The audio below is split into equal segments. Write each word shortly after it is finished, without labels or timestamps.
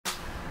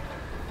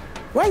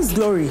Where is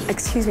Glory?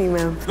 Excuse me,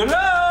 ma'am.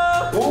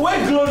 Hello! Oh,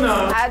 where Glow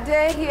now? Are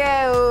they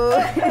here?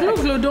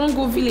 Glow, don't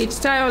go village.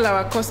 Tell all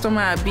our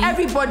customer abi.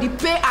 Everybody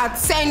pay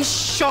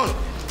attention.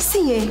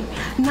 See,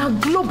 now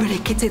Glow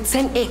Berekete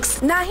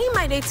 10x. Now him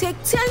might they take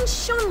 10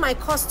 shun my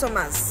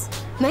customers.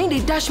 Now they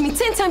dash me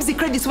 10 times the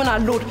credits when I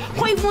load.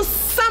 Or even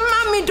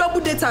summer me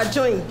double data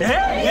join.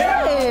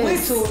 Yeah. Wait,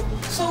 so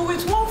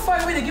with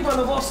 1.5 when they give all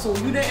of us, so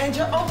you they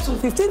enjoy up to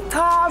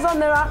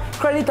 15,000 naira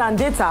credit and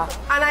data.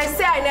 And I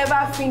say I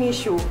never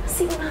finish you.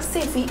 See, when I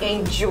say if you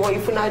enjoy,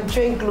 if you not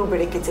join Glow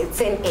Berekete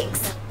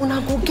 10x, when I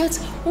go get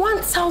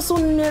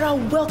 1,000 naira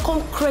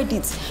welcome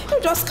credits, you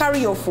just carry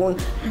your phone,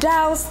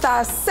 dial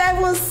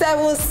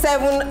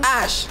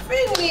 *777#.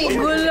 Finish.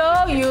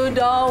 Glow, you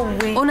don't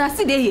win. Una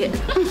see they here.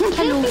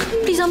 Hello,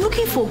 please, I'm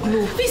looking for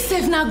Glow. Please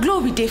save now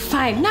Glow they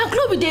fine. Now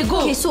Glow they go.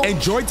 Okay, so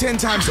enjoy 10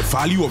 times the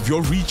value of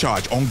your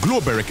recharge on Glow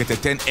Berekete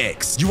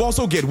 10x. You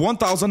also get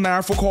 1,000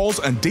 naira for calls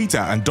and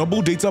data and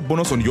double data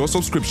bonus on your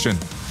subscription.